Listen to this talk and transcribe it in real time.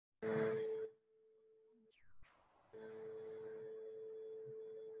Hi,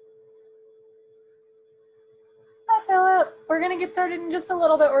 Philip. We're going to get started in just a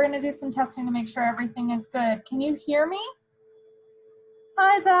little bit. We're going to do some testing to make sure everything is good. Can you hear me?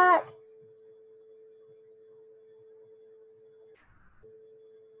 Hi, Zach.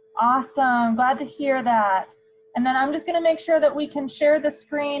 Awesome. Glad to hear that. And then I'm just going to make sure that we can share the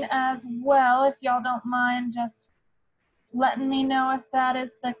screen as well, if y'all don't mind just letting me know if that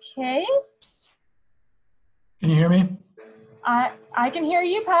is the case. Can you hear me? I can hear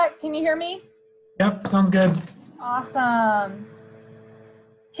you, Pat. Can you hear me? Yep, sounds good. Awesome.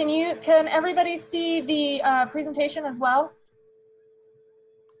 Can everybody see the presentation as well?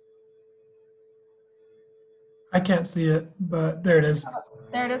 I can't see it, but there it is.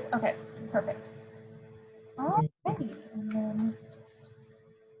 There it is. Okay, perfect. Okay. Alrighty, and then just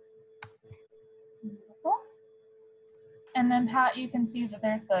beautiful. And then Pat, you can see that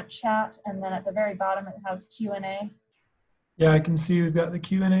there's the chat, and then at the very bottom it has Q&A. Yeah, I can see we've got the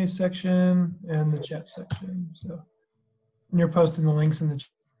Q&A section and the chat section. So, and you're posting the links in the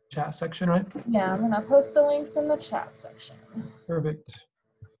chat section, right? Yeah, I'm gonna post the links in the chat section. Perfect.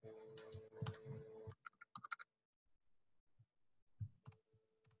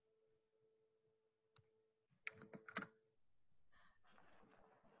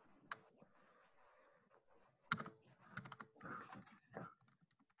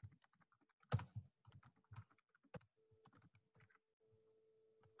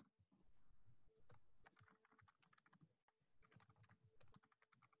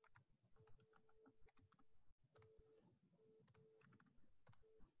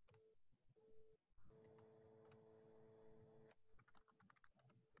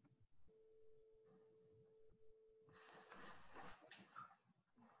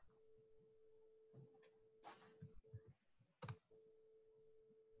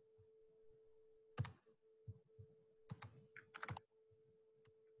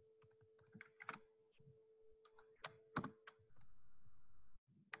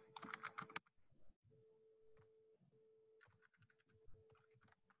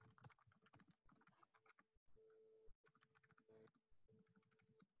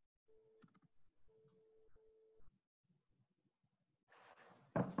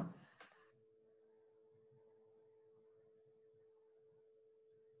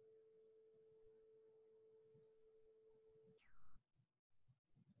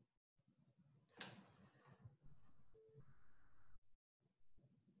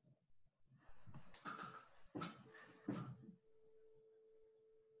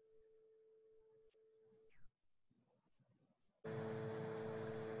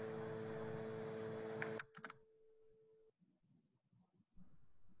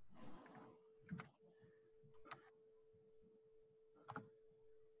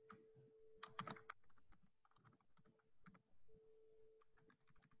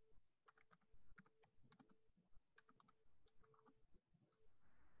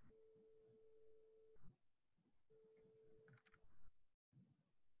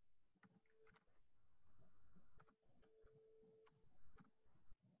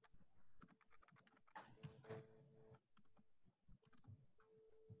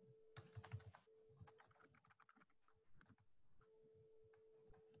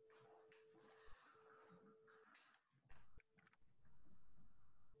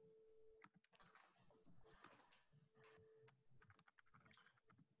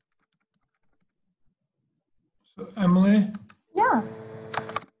 So Emily, Yeah.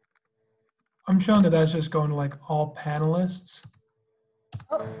 I'm showing that that's just going to like all panelists.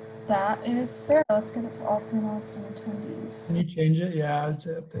 Oh, that is fair. Let's get it to all panelists and attendees. Can you change it? Yeah, it's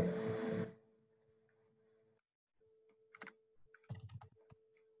up there.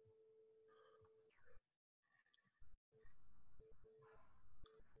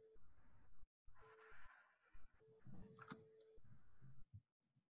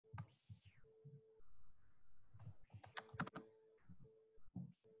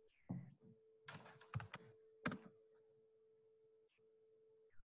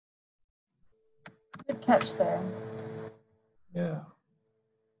 Good catch there. Yeah.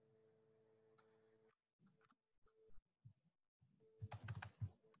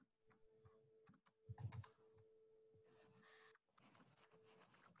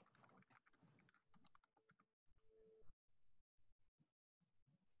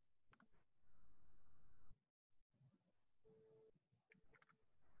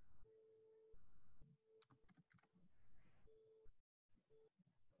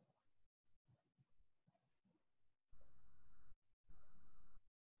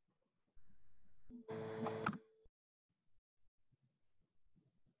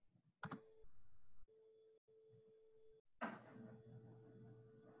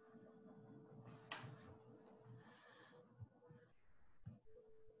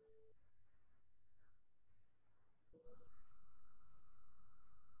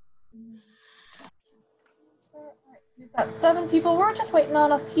 We've got 7 people. We're just waiting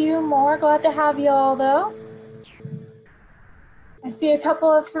on a few more. Glad to have you all, though. I see a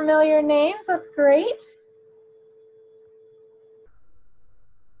couple of familiar names. That's great.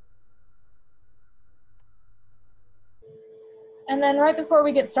 And then right before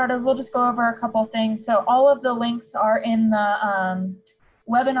we get started, we'll just go over a couple things. So all of the links are in the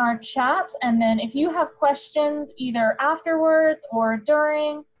webinar chat. And then if you have questions either afterwards or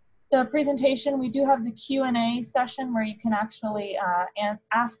during the presentation, we do have the Q&A session where you can actually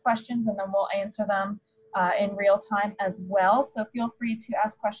ask questions, and then we'll answer them in real time as well. So feel free to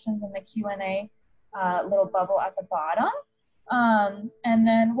ask questions in the Q&A little bubble at the bottom. And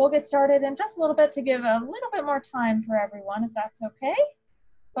then we'll get started in just a little bit to give a little bit more time for everyone, if that's okay.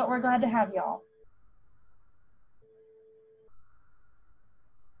 But we're glad to have y'all.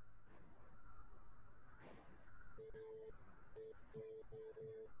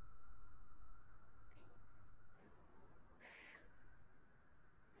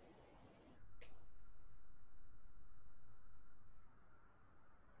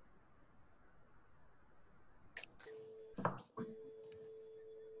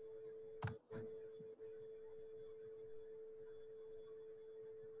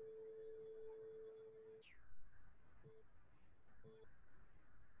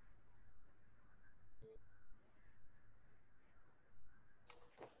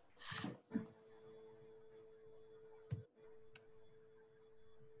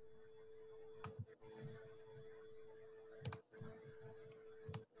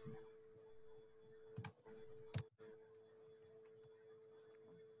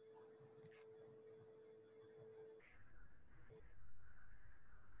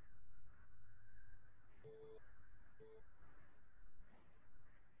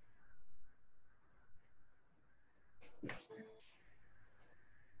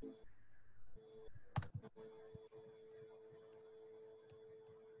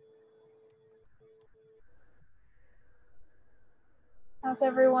 How's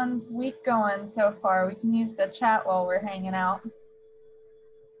everyone's week going so far? We can use the chat while we're hanging out.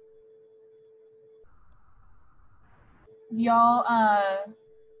 Y'all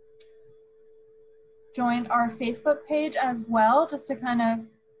joined our Facebook page as well, just to kind of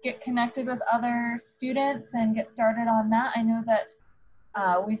get connected with other students and get started on that. I know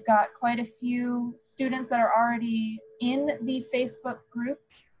that we've got quite a few students that are already in the Facebook group,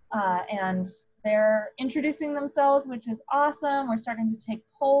 and they're introducing themselves, which is awesome. We're starting to take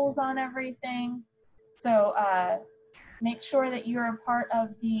polls on everything. So make sure that you're a part of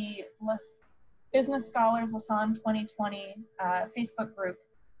the Business Scholars Lausanne 2020 Facebook group,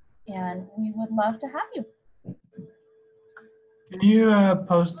 and we would love to have you. Can you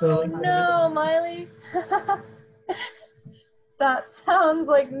post a link? No, Miley. That sounds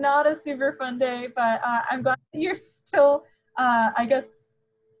like not a super fun day, but I'm glad that you're still, I guess,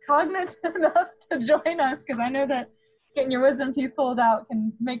 cognizant enough to join us, because I know that getting your wisdom teeth pulled out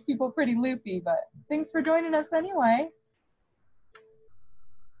can make people pretty loopy, but thanks for joining us anyway.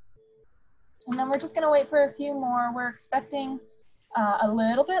 And then we're just going to wait for a few more. We're expecting a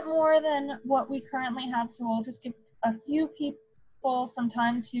little bit more than what we currently have, so we'll just give a few people some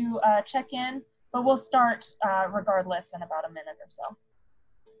time to check in, but we'll start regardless in about a minute or so.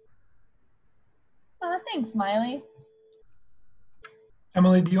 Thanks, Miley.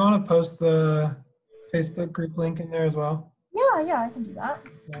 Emily, do you want to post the Facebook group link in there as well? Yeah, I can do that.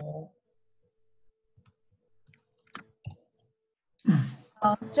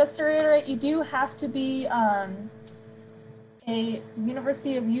 Just to reiterate, you do have to be a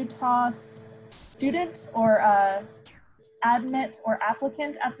University of Utah student or admit or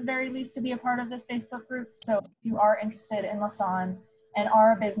applicant at the very least to be a part of this Facebook group. So if you are interested in Lausanne and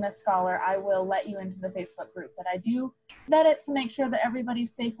are a business scholar, I will let you into the Facebook group. But I do vet it to make sure that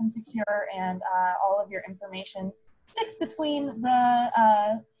everybody's safe and secure, and all of your information sticks between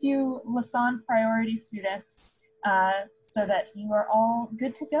the few Lausanne priority students, so that you are all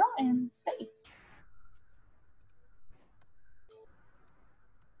good to go and safe.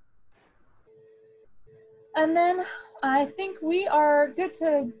 And then I think we are good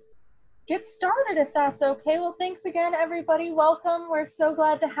to get started, if that's okay. Well, thanks again, everybody. Welcome. We're so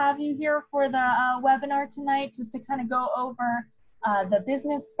glad to have you here for the webinar tonight, just to kind of go over the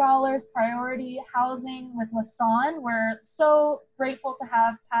Business Scholars Priority Housing with Lausanne. We're so grateful to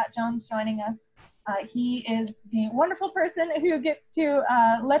have Pat Jones joining us. He is the wonderful person who gets to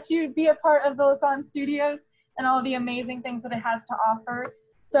let you be a part of the Lausanne studios and all the amazing things that it has to offer.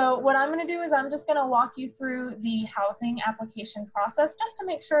 So what I'm going to do is I'm just going to walk you through the housing application process, just to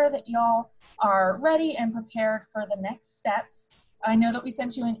make sure that y'all are ready and prepared for the next steps. I know that we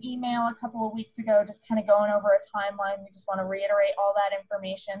sent you an email a couple of weeks ago just kind of going over a timeline. We just want to reiterate all that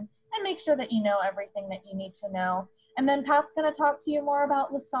information and make sure that you know everything that you need to know. And then Pat's going to talk to you more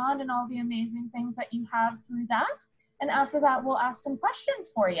about Lassonde and all the amazing things that you have through that. And after that, we'll ask some questions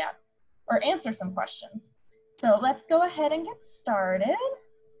for you, or answer some questions. So let's go ahead and get started.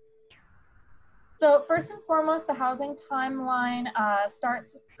 So first and foremost, the housing timeline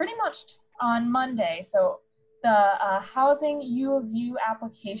starts pretty much on Monday. So the Housing U of U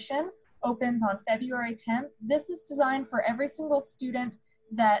application opens on February 10th. This is designed for every single student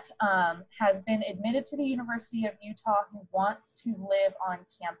that has been admitted to the University of Utah who wants to live on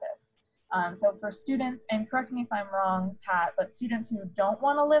campus. So for students, and correct me if I'm wrong, Pat, but students who don't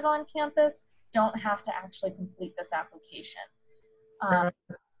want to live on campus don't have to actually complete this application.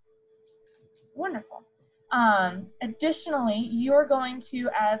 Wonderful. Additionally, you're going to,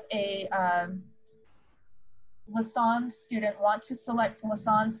 as a Lassonde student, want to select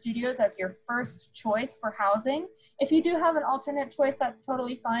Lassonde Studios as your first choice for housing. If you do have an alternate choice, that's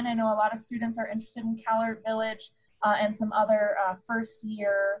totally fine. I know a lot of students are interested in CalArt Village and some other first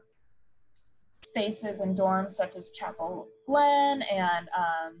year spaces and dorms such as Chapel Glen and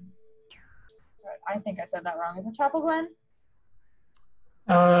I think I said that wrong. Is it Chapel Glen?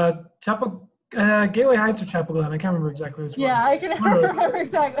 Gateway Heights or Chapel Glen? I can't remember exactly which one. Yeah, I can remember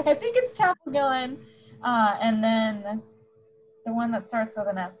exactly. I think it's Chapel Glen, and then the one that starts with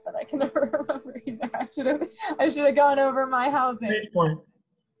an S that I can never remember either. I should have gone over my housing. Sage Point.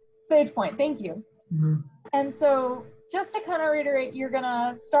 Sage Point. Thank you. Mm-hmm. And so, just to kind of reiterate, you're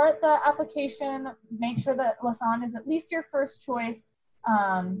gonna start the application. Make sure that Lassonde is at least your first choice,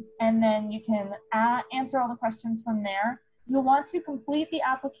 and then you can answer all the questions from there. You'll want to complete the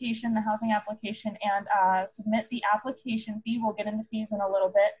application, the housing application, and submit the application fee. We'll get into fees in a little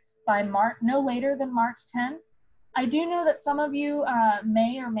bit by no later than March 10th. I do know that some of you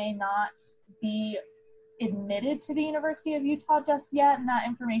may or may not be admitted to the University of Utah just yet, and that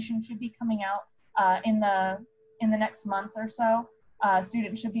information should be coming out in the next month or so.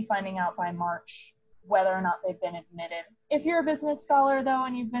 Students should be finding out by March whether or not they've been admitted. If you're a business scholar, though,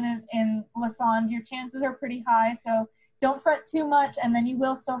 and you've been in Lassonde, your chances are pretty high, so don't fret too much, and then you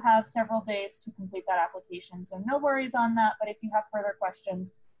will still have several days to complete that application. So no worries on that, but if you have further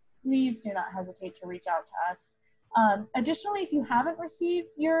questions, please do not hesitate to reach out to us. Additionally, if you haven't received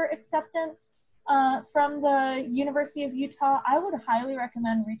your acceptance from the University of Utah, I would highly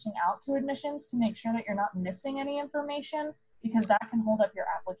recommend reaching out to admissions to make sure that you're not missing any information, because that can hold up your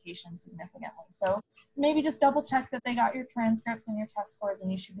application significantly. So maybe just double check that they got your transcripts and your test scores,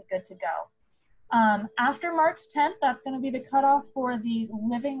 and you should be good to go. After March 10th, that's going to be the cutoff for the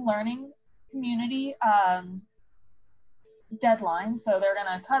Living Learning Community deadline. So they're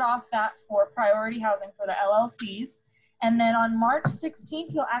going to cut off that for priority housing for the LLCs. And then on March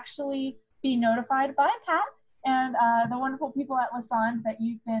 16th, you'll actually be notified by Pat and the wonderful people at Lassonde that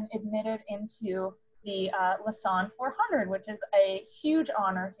you've been admitted into the Lassonde 400, which is a huge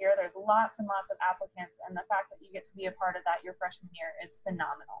honor here. There's lots and lots of applicants, and the fact that you get to be a part of that your freshman year is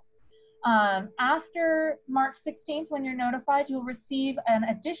phenomenal. After March 16th, when you're notified, you'll receive an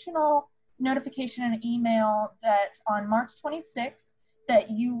additional notification and email that on March 26th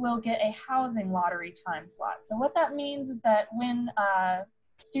that you will get a housing lottery time slot. So what that means is that when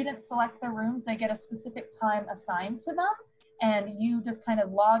students select their rooms, they get a specific time assigned to them, and you just kind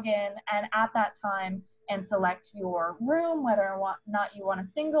of log in and at that time and select your room, whether or not you want a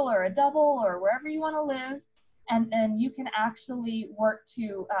single or a double or wherever you want to live. And then you can actually work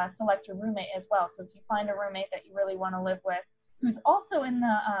to select your roommate as well. So if you find a roommate that you really want to live with, who's also in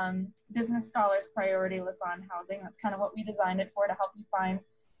the Business Scholars Priority Lassonde Housing, that's kind of what we designed it for, to help you find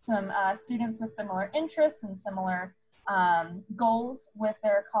some students with similar interests and similar goals with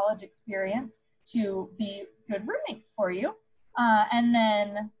their college experience to be good roommates for you. And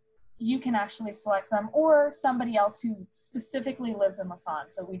then you can actually select them, or somebody else who specifically lives in Lassonde.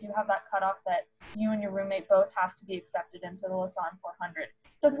 So we do have that cutoff that you and your roommate both have to be accepted into the Lassonde 400.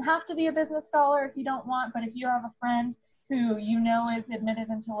 Doesn't have to be a business scholar if you don't want, but if you have a friend who you know is admitted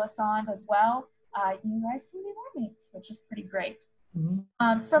into Lassonde as well, you guys can be roommates, which is pretty great.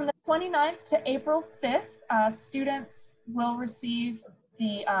 Mm-hmm. From the 29th to April 5th, students will receive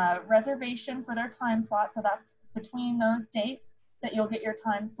the reservation for their time slot. So that's between those dates that you'll get your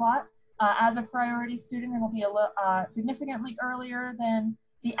time slot. As a priority student, it'll be significantly earlier than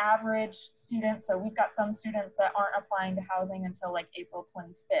the average student. So we've got some students that aren't applying to housing until like April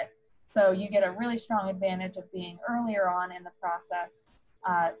 25th. So you get a really strong advantage of being earlier on in the process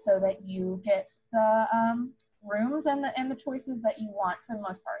so that you get the rooms and the choices that you want for the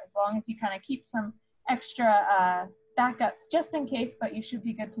most part, as long as you kind of keep some extra backups just in case, but you should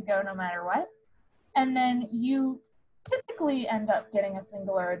be good to go no matter what. And then you typically end up getting a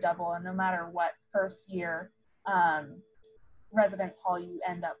single or a double, and no matter what first year residence hall you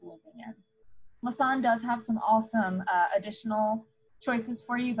end up living in. Lassonde does have some awesome additional choices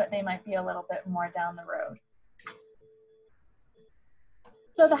for you, but they might be a little bit more down the road.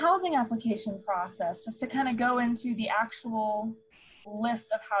 So the housing application process, just to kind of go into the actual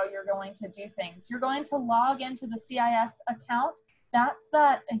list of how you're going to do things. You're going to log into the CIS account. That's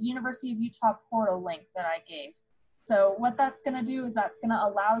that University of Utah portal link that I gave. So what that's going to do is that's going to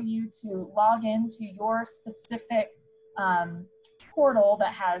allow you to log into your specific portal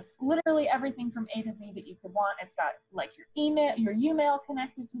that has literally everything from A to Z that you could want. It's got like your email, your UMail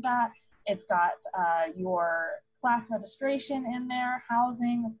connected to that. It's got your class registration in there,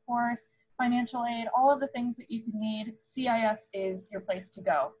 housing, of course, financial aid, all of the things that you could need. CIS is your place to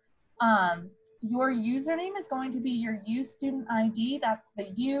go. Your username is going to be your U student ID. That's the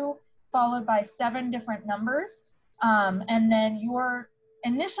U followed by 7 different numbers. And then your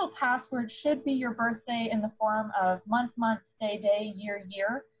initial password should be your birthday in the form of month, day, day,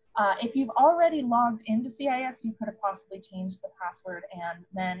 year. If you've already logged into CIS, you could have possibly changed the password, and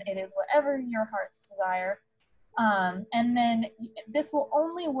then it is whatever your heart's desire. And then this will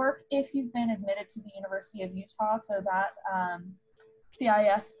only work if you've been admitted to the University of Utah, so that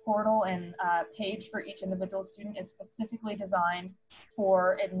CIS portal and page for each individual student is specifically designed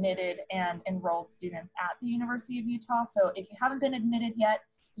for admitted and enrolled students at the University of Utah. So if you haven't been admitted yet,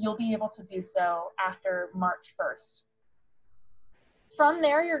 you'll be able to do so after March 1st. From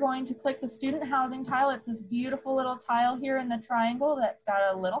there, you're going to click the student housing tile. It's this beautiful little tile here in the triangle that's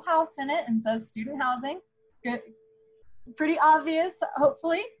got a little house in it and says student housing. Good. Pretty obvious,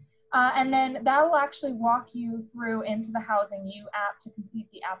 hopefully. And then that'll actually walk you through into the Housing U app to complete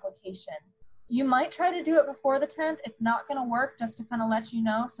the application. You might try to do it before the 10th. It's not going to work, just to kind of let you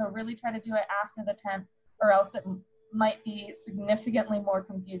know. So really try to do it after the 10th, or else it might be significantly more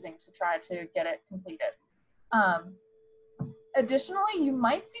confusing to try to get it completed. Additionally, you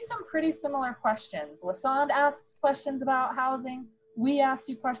might see some pretty similar questions. Lassonde asks questions about housing. We asked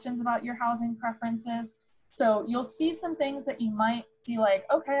you questions about your housing preferences. So you'll see some things that you might be like,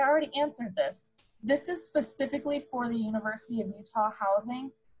 okay, I already answered this. This is specifically for the University of Utah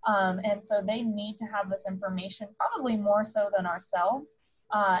housing. And so they need to have this information, probably more so than ourselves.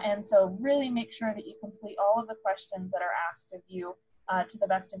 And so really make sure that you complete all of the questions that are asked of you to the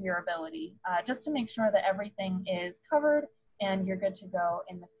best of your ability, just to make sure that everything is covered and you're good to go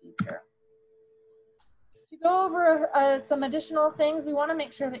in the future. To go over some additional things, we want to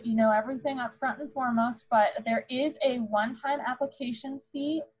make sure that you know everything up front and foremost, but there is a one-time application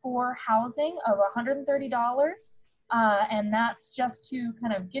fee for housing of $130, and that's just to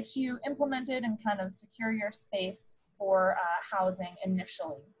kind of get you implemented and kind of secure your space for housing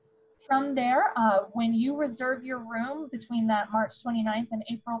initially. From there, when you reserve your room between that March 29th and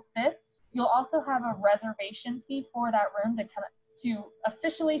April 5th, you'll also have a reservation fee for that room to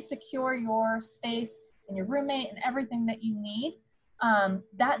officially secure your space and your roommate and everything that you need.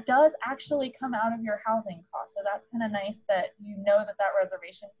 That does actually come out of your housing cost. So that's kind of nice that you know that that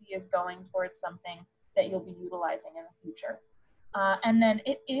reservation fee is going towards something that you'll be utilizing in the future. And then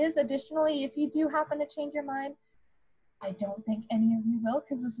it is additionally, if you do happen to change your mind, I don't think any of you will,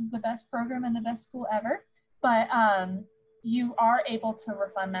 because this is the best program and the best school ever, but you are able to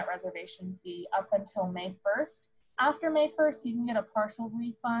refund that reservation fee up until May 1st. After May 1st, you can get a partial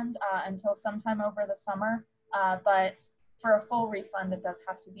refund until sometime over the summer, but for a full refund, it does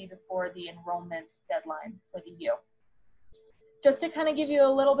have to be before the enrollment deadline for the U. Just to kind of give you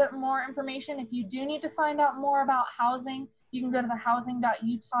a little bit more information, if you do need to find out more about housing, you can go to the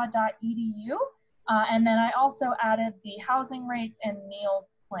housing.utah.edu. And then I also added the housing rates and meal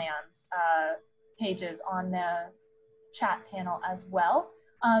plans pages on the chat panel as well.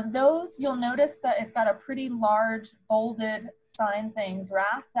 Those, you'll notice that it's got a pretty large bolded sign saying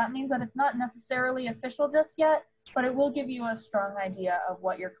draft. That means that it's not necessarily official just yet, but it will give you a strong idea of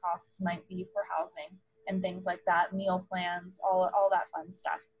what your costs might be for housing and things like that, meal plans, all that fun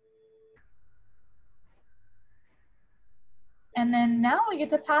stuff. And then now we get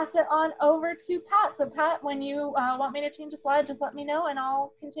to pass it on over to Pat. So Pat, when you want me to change a slide, just let me know and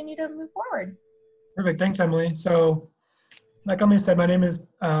I'll continue to move forward. Perfect, thanks Emily. So like Emily said, my name is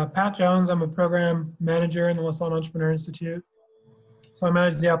Pat Jones. I'm a program manager in the Lassonde Entrepreneur Institute. So I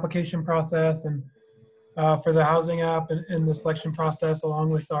manage the application process and for the housing app and the selection process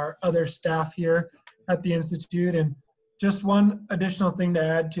along with our other staff here at the Institute. And just one additional thing to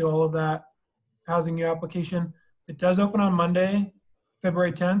add to all of that Housing U application. It does open on Monday,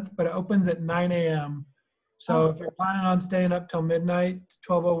 February 10th, but it opens at 9 a.m. So if you're planning on staying up till midnight, it's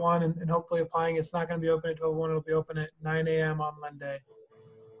 12:01, and hopefully applying, it's not going to be open at 12:01. It'll be open at 9 a.m. on Monday.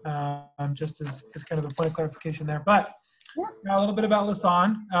 Just as kind of a point of clarification there. But now a little bit about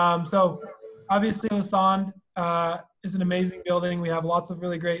Lassonde. So obviously Lassonde is an amazing building. We have lots of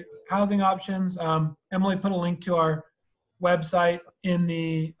really great housing options. Emily put a link to our website in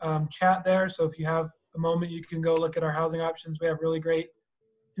the chat there. So if you have a moment, you can go look at our housing options. We have really great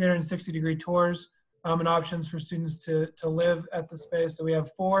 360-degree tours and options for students to live at the space. So we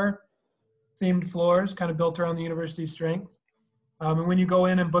have 4 themed floors kind of built around the university's strengths. And when you go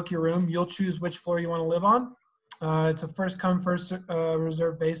in and book your room, you'll choose which floor you want to live on. It's a first come, first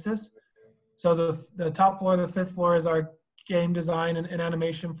reserved basis. So the top floor, the 5th floor, is our game design and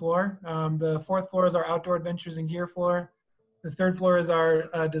animation floor. The 4th floor is our outdoor adventures and gear floor. The 3rd floor is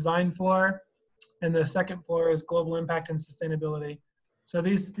our design floor. And the 2nd floor is global impact and sustainability. So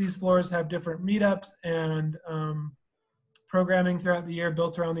these floors have different meetups and programming throughout the year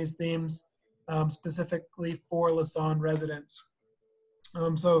built around these themes, specifically for Lassonde residents.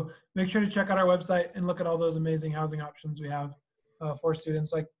 So make sure to check out our website and look at all those amazing housing options we have for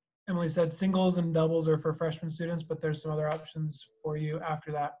students. Like Emily said, singles and doubles are for freshman students, but there's some other options for you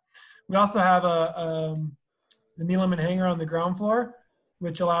after that. We also have the Neeleman Hangar on the ground floor,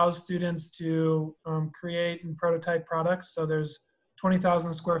 which allows students to create and prototype products. So there's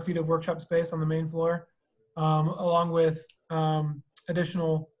 20,000 square feet of workshop space on the main floor, along with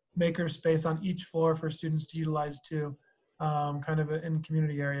additional maker space on each floor for students to utilize too. Kind of in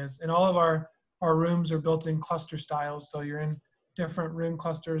community areas. And all of our rooms are built in cluster styles. So you're in different room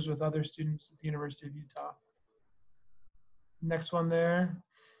clusters with other students at the University of Utah. Next one there.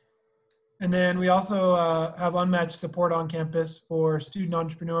 And then we also have unmatched support on campus for student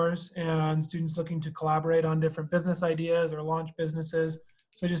entrepreneurs and students looking to collaborate on different business ideas or launch businesses.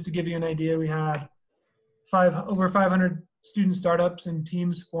 So just to give you an idea, we had over 500 student startups and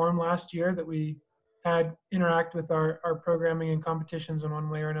teams form last year that we had interact with our programming and competitions in one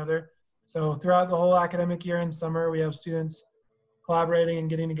way or another. So throughout the whole academic year and summer, we have students collaborating and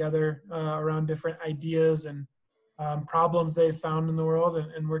getting together around different ideas and problems they've found in the world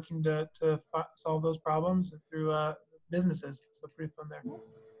and working to solve those problems through businesses. So pretty fun there. Go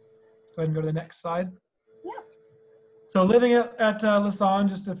ahead and go to the next slide. Yeah. So living at Lassonde,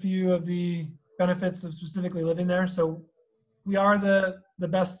 just a few of the benefits of specifically living there. So we are the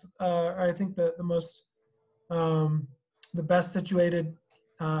best, I think the best situated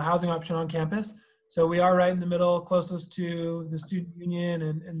housing option on campus. So we are right in the middle, closest to the student union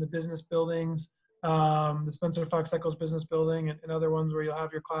and the business buildings, the Spencer Fox Eccles business building and other ones where you'll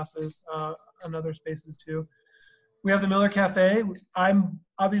have your classes and other spaces too. We have the Miller Cafe. I'm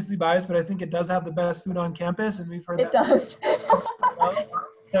obviously biased, but I think it does have the best food on campus, and we've heard It that. does.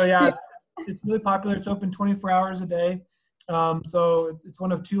 So yeah, it's really popular. It's open 24 hours a day. So it's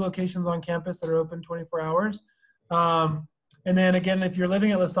one of 2 locations on campus that are open 24 hours. And then again, if you're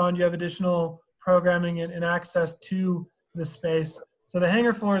living at Lassonde, you have additional programming and access to the space. So the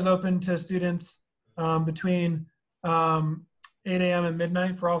hangar floor is open to students between 8 a.m. and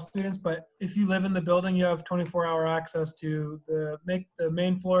midnight for all students. But if you live in the building, you have 24-hour access to the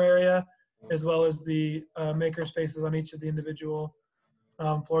main floor area, as well as the maker spaces on each of the individual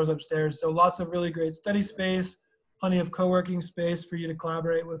floors upstairs. So lots of really great study space, plenty of co-working space for you to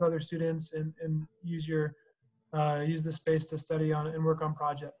collaborate with other students and use the space to study on and work on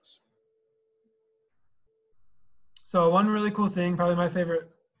projects. So one really cool thing, probably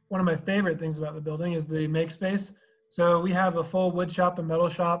one of my favorite things about the building is the make space. So we have a full wood shop and metal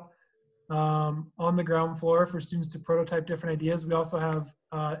shop on the ground floor for students to prototype different ideas. We also have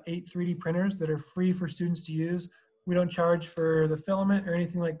 8 3D printers that are free for students to use. We don't charge for the filament or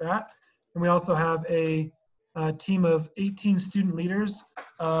anything like that. And we also have a team of 18 student leaders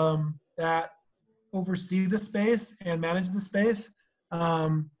that oversee the space and manage the space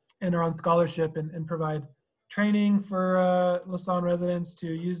and are on scholarship and provide training for Lassonde residents to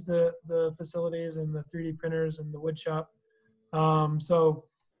use the facilities and the 3D printers and the wood shop. So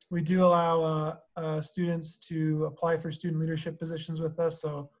we do allow students to apply for student leadership positions with us.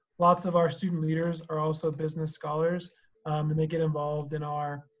 So lots of our student leaders are also business scholars, and they get involved in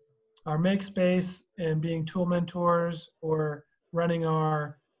our make space and being tool mentors or running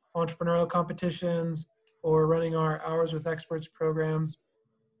our entrepreneurial competitions or running our Hours with Experts programs.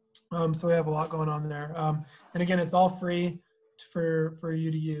 So we have a lot going on there. And again, it's all free for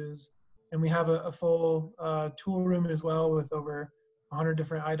you to use. And we have a full tool room as well with over 100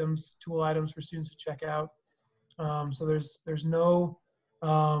 different items, tool items for students to check out. So there's no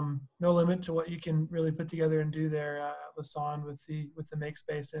no limit to what you can really put together and do there at Lassonde with the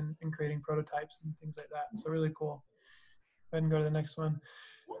Makespace and creating prototypes and things like that. So really cool. Go ahead and go to the next one.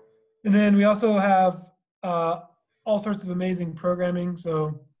 And then we also have all sorts of amazing programming.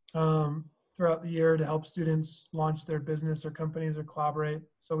 So throughout the year to help students launch their business or companies or collaborate.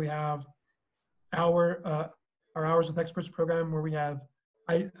 So we have our Hours with Experts program, where we have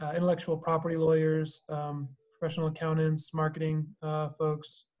intellectual property lawyers, professional accountants, marketing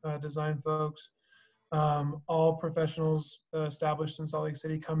folks, design folks, all professionals established in Salt Lake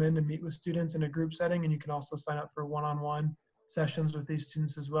City come in to meet with students in a group setting, and you can also sign up for one-on-one sessions with these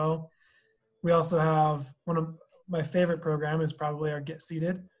students as well. We also have one of my favorite program is probably our Get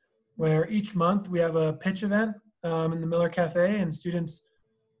Seated, where each month we have a pitch event in the Miller Cafe, and students,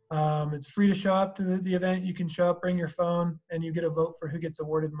 it's free to show up to the event. You can show up, bring your phone, and you get a vote for who gets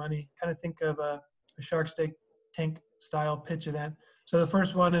awarded money. Kind of think of a Shark Tank style pitch event. So the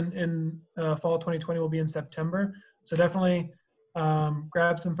first one in fall 2020 will be in September. So definitely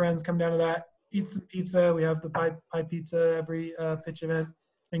grab some friends, come down to that, eat some pizza. We have the pie pizza every pitch event,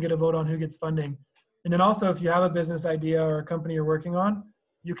 and get a vote on who gets funding. And then also, if you have a business idea or a company you're working on,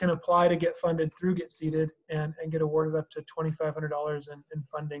 you can apply to get funded through Get Seated and get awarded up to $2,500 in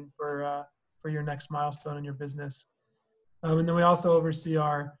funding for your next milestone in your business. And then we also oversee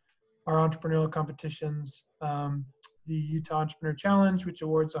our entrepreneurial competitions, the Utah Entrepreneur Challenge, which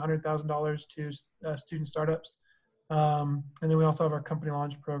awards $100,000 to student startups. And then we also have our company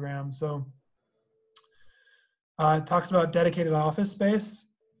launch program. So it talks about dedicated office space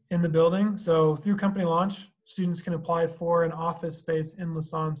in the building. So through company launch, students can apply for an office space in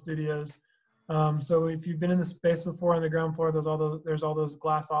Lassonde Studios. So if you've been in the space before on the ground floor, there's all those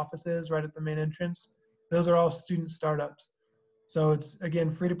glass offices right at the main entrance. Those are all student startups. So it's,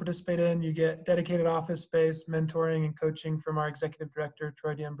 again, free to participate in. You get dedicated office space, mentoring and coaching from our executive director,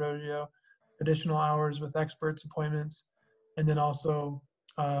 Troy D'Ambrosio, additional hours with experts, appointments, and then also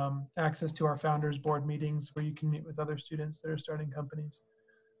access to our founders board meetings where you can meet with other students that are starting companies.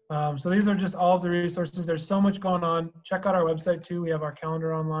 So these are just all of the resources. There's so much going on. Check out our website too. We have our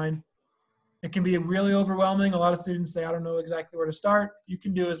calendar online. It can be really overwhelming. A lot of students say, I don't know exactly where to start. You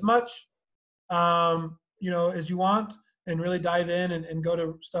can do as much as you want and really dive in and go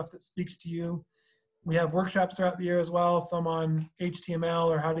to stuff that speaks to you. We have workshops throughout the year as well, some on HTML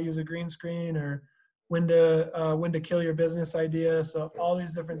or how to use a green screen or when to kill your business idea. So all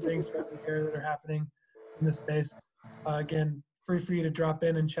these different things throughout the year that are happening in this space. Again, free for you to drop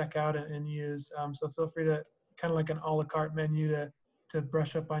in and check out and use. So feel free to, kind of like an a la carte menu, to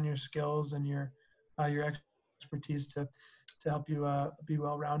brush up on your skills and your expertise to help you be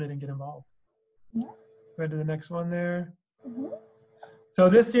well-rounded and get involved. Yeah. Go ahead to the next one there. Mm-hmm. So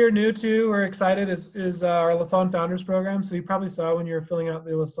this year, new too, we're excited, is our Lassonde Founders Program. So you probably saw when you were filling out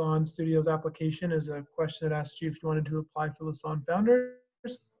the Lassonde Studios application is a question that asked you if you wanted to apply for Lassonde Founders.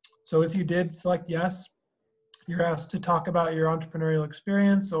 So if you did select yes, you're asked to talk about your entrepreneurial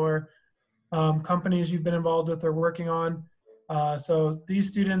experience or companies you've been involved with or working on. So these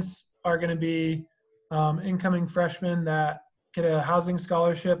students are going to be incoming freshmen that get a housing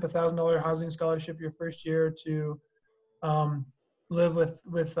scholarship, $1,000 housing scholarship your first year to live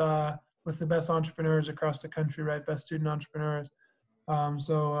with the best entrepreneurs across the country, right? Best student entrepreneurs. It's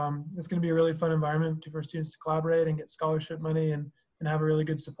going to be a really fun environment for students to collaborate and get scholarship money and have a really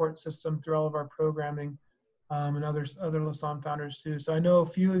good support system through all of our programming and other Lassonde founders too. So I know a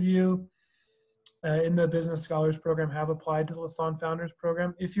few of you in the Business Scholars Program have applied to the Lassonde Founders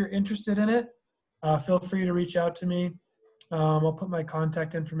Program. If you're interested in it, feel free to reach out to me. I'll put my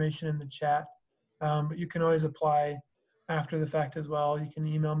contact information in the chat, but you can always apply after the fact as well. You can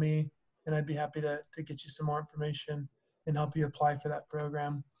email me and I'd be happy to get you some more information and help you apply for that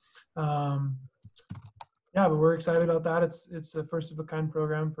program. Yeah, but we're excited about that. It's a first of a kind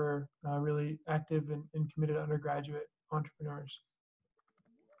program for really active and committed undergraduate entrepreneurs.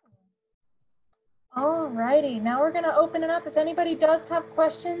 Alrighty, now we're going to open it up. If anybody does have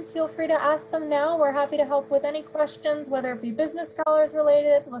questions, feel free to ask them now. We're happy to help with any questions, whether it be Business Scholars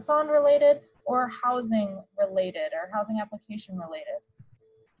related, Lassonde related, or housing related, or housing application related.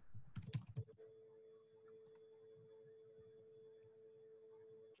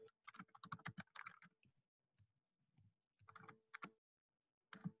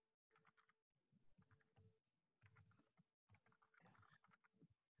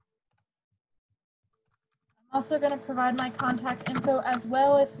 I'm also going to provide my contact info as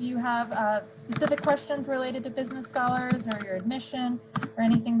well if you have specific questions related to Business Scholars or your admission or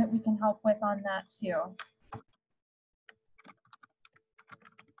anything that we can help with on that too.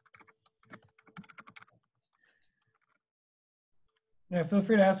 Yeah, feel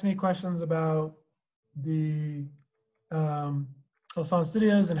free to ask me questions about the Lassonde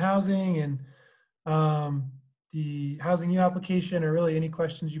Studios and housing and the Housing U application, or really any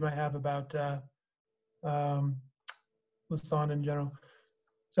questions you might have about Lassonde in general.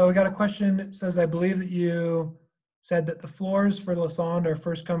 So we got a question that says, I believe that you said that the floors for Lassonde are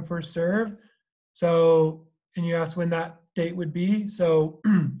first come, first serve. So, and you asked when that date would be. So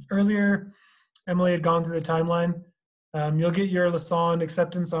earlier, Emily had gone through the timeline. You'll get your Lassonde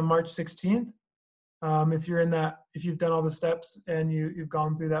acceptance on March 16th. If you're in that, if you've done all the steps and you've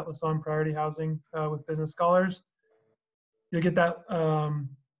gone through that Lassonde priority housing with business scholars, you'll get that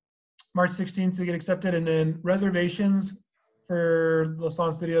March 16th to get accepted, and then reservations for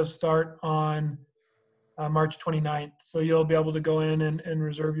Lassonde Studios start on March 29th. So you'll be able to go in and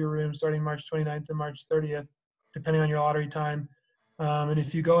reserve your room starting March 29th and March 30th, depending on your lottery time. And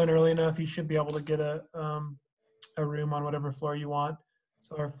if you go in early enough, you should be able to get a room on whatever floor you want.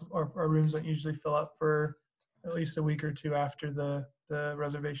 So our rooms don't usually fill up for at least a week or two after the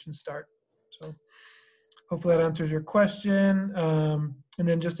reservations start. So hopefully that answers your question. And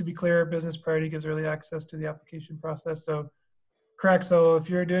then just to be clear, business priority gives early access to the application process. So correct. So if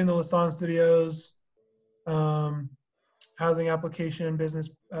you're doing the Lassonde Studios housing application business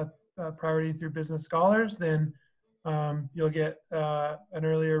priority through business scholars, then you'll get an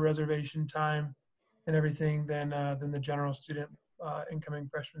earlier reservation time and everything than the general student incoming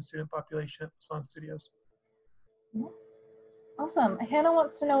freshman student population at Lassonde Studios. Awesome. Hannah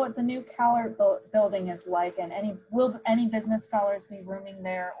wants to know what the new CalArt building is like, and will any business scholars be rooming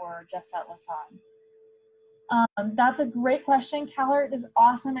there or just at Lassonde? That's a great question. CalArt is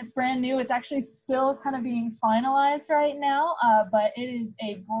awesome. It's brand new. It's actually still kind of being finalized right now, but it is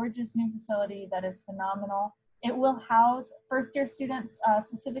a gorgeous new facility that is phenomenal. It will house first-year students,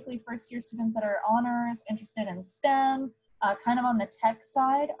 specifically first-year students that are honors, interested in STEM, kind of on the tech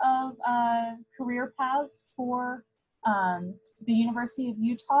side of career paths for the University of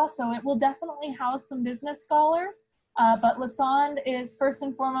Utah. So it will definitely house some business scholars, but Lassonde is first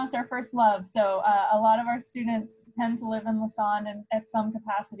and foremost our first love. So a lot of our students tend to live in Lassonde at some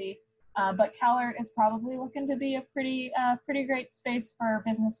capacity, but CalArt is probably looking to be a pretty great space for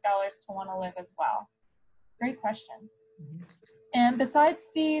business scholars to want to live as well. Great question. And besides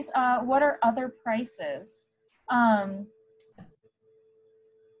fees, what are other prices?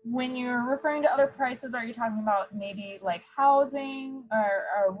 When you're referring to other prices, are you talking about maybe like housing or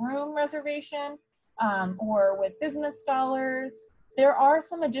a room reservation, or with business scholars? There are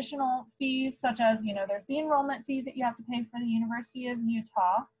some additional fees, such as, there's the enrollment fee that you have to pay for the University of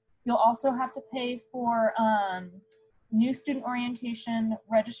Utah. You'll also have to pay for new student orientation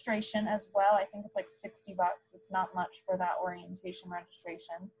registration as well. I think it's like $60. It's not much for that orientation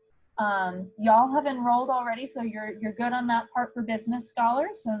registration. Y'all have enrolled already, so you're good on that part for business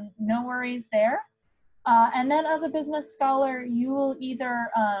scholars, so no worries there. And then as a business scholar, you will either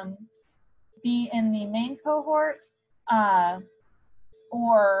be in the main cohort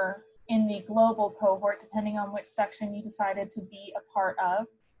or in the global cohort, depending on which section you decided to be a part of.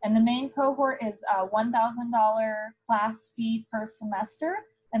 And the main cohort is a $1,000 class fee per semester,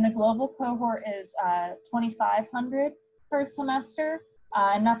 and the global cohort is $2,500 per semester.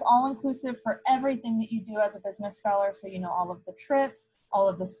 And that's all inclusive for everything that you do as a business scholar. So, all of the trips, all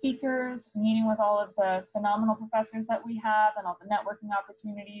of the speakers, meeting with all of the phenomenal professors that we have, and all the networking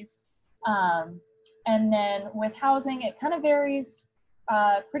opportunities. And then with housing, it kind of varies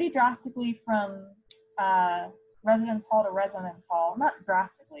pretty drastically from residence hall to residence hall. Not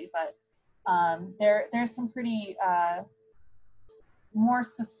drastically, but there's some pretty more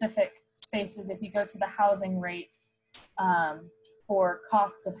specific spaces if you go to the housing rates for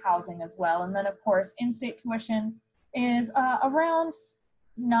costs of housing as well. And then of course, in-state tuition is around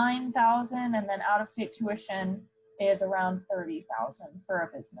 $9,000, and then out-of-state tuition is around $30,000 for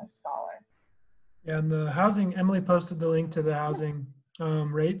a business scholar. Yeah, and the housing, Emily posted the link to the housing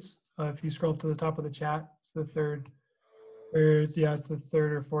rates. If you scroll up to the top of the chat, it's the third, it's the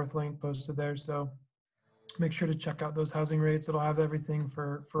third or fourth link posted there. So make sure to check out those housing rates. It'll have everything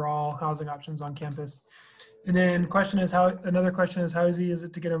for all housing options on campus. And then another question is how easy is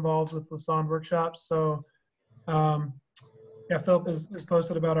it to get involved with Lassonde workshops? So yeah, Philip has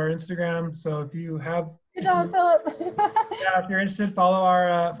posted about our Instagram. So if you have, good job, Philip. yeah, if you're interested, follow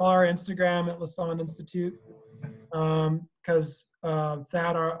our Instagram at Lassonde Institute, because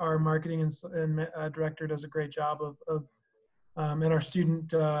Thad, our marketing and director, does a great job of and our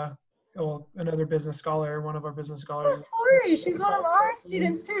student, another business scholar, one of our business scholars. Oh, Tori, she's one of our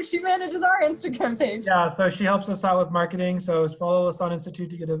students too. She manages our Instagram page. Yeah, so she helps us out with marketing. So follow Lassonde Institute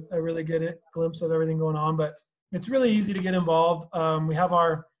to get a really good glimpse of everything going on. But it's really easy to get involved. We have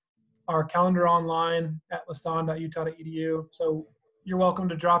our calendar online at lasan.utah.edu. So you're welcome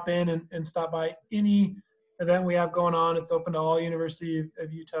to drop in and stop by any event we have going on. It's open to all University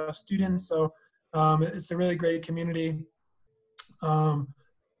of Utah students. So it's a really great community.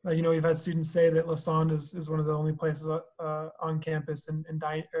 You know, we've had students say that Lasan is one of the only places on campus and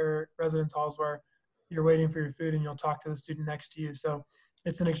residence halls where you're waiting for your food and you'll talk to the student next to you. So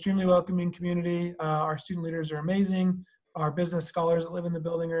it's an extremely welcoming community. Our student leaders are amazing. Our business scholars that live in the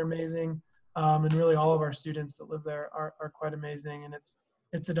building are amazing. And really all of our students that live there are quite amazing. And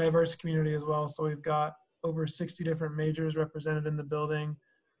it's a diverse community as well. So we've got over 60 different majors represented in the building,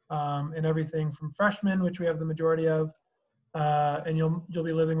 and everything from freshmen, which we have the majority of, and you'll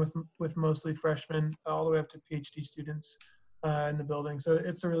be living with mostly freshmen all the way up to PhD students in the building. So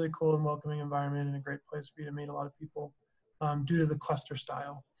it's a really cool and welcoming environment and a great place for you to meet a lot of people due to the cluster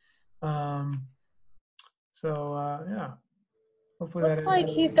style. Yeah, hopefully Looks like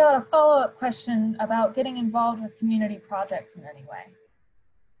he's got a follow-up question about getting involved with community projects in any way.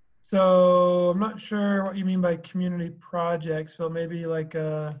 So I'm not sure what you mean by community projects. So maybe like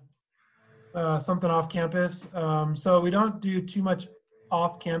something off campus. So we don't do too much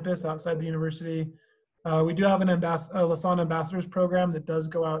off campus outside the university. We do have a Lasan Ambassadors program that does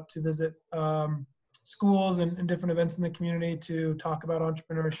go out to visit schools and different events in the community to talk about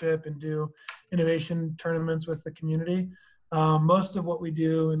entrepreneurship and do innovation tournaments with the community. Most of what we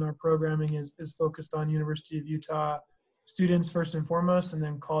do in our programming is focused on University of Utah students first and foremost, and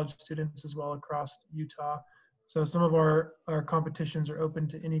then college students as well across Utah. So some of our competitions are open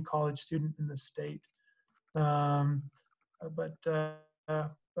to any college student in the state. But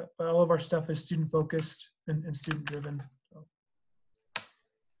all of our stuff is student focused and student driven. So.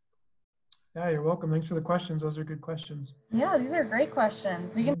 Yeah, you're welcome. Thanks for the questions. Those are good questions. Yeah, these are great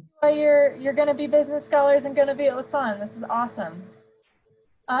questions. We can see why you're going to be business scholars and going to be at Lasan. This is awesome.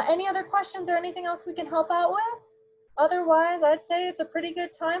 Any other questions or anything else we can help out with? Otherwise, I'd say it's a pretty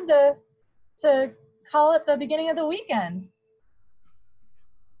good time to call it the beginning of the weekend.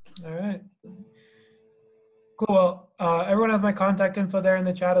 All right. Cool. Well, everyone has my contact info there in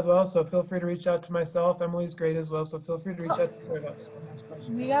the chat as well, so feel free to reach out to myself. Emily's great as well, so feel free to reach out to us.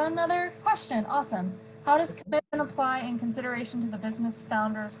 We got another question. Awesome. How does commitment apply in consideration to the Business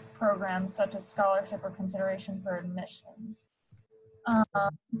Founders Program, such as scholarship or consideration for admissions?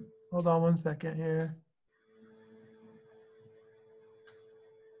 Hold on one second here.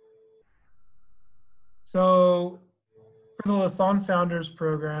 So for the Lasan Founders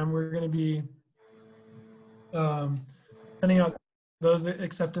Program, we're going to be sending out those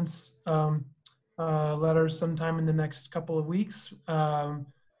acceptance letters sometime in the next couple of weeks.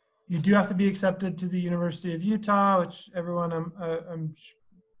 You do have to be accepted to the University of Utah, which everyone I'm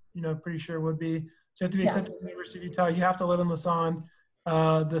pretty sure would be. So you have to be accepted to the University of Utah. You have to live in Lasan.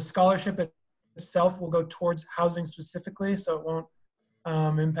 The scholarship itself will go towards housing specifically, so it won't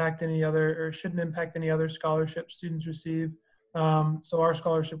impact any other, or shouldn't impact any other scholarship students receive. So our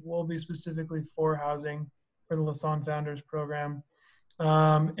scholarship will be specifically for housing for the Lasan Founders Program.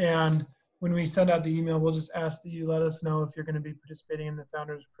 And when we send out the email, we'll just ask that you let us know if you're going to be participating in the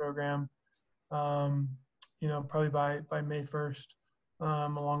Founders Program, probably by May 1st,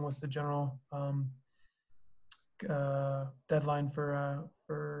 along with the general deadline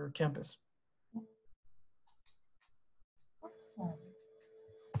for campus. Excellent.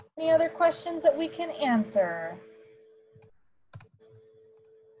 Any other questions that we can answer?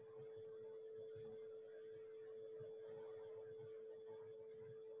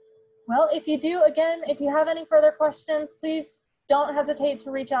 Well, if you do, again, if you have any further questions, please don't hesitate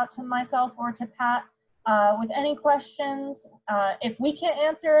to reach out to myself or to Pat with any questions. If we can't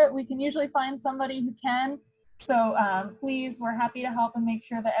answer it, we can usually find somebody who can. So please, we're happy to help and make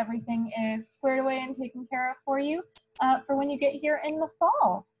sure that everything is squared away and taken care of for you for when you get here in the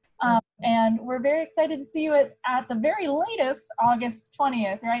fall. And we're very excited to see you at the very latest, August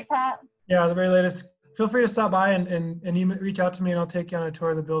 20th, right, Pat? Yeah, the very latest. Feel free to stop by and you reach out to me and I'll take you on a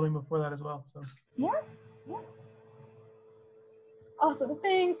tour of the building before that as well. So. Yeah. Awesome.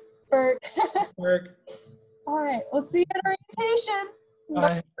 Thanks, Bert. Bert. All right. We'll see you at orientation.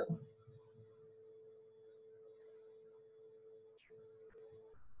 Bye. Bye.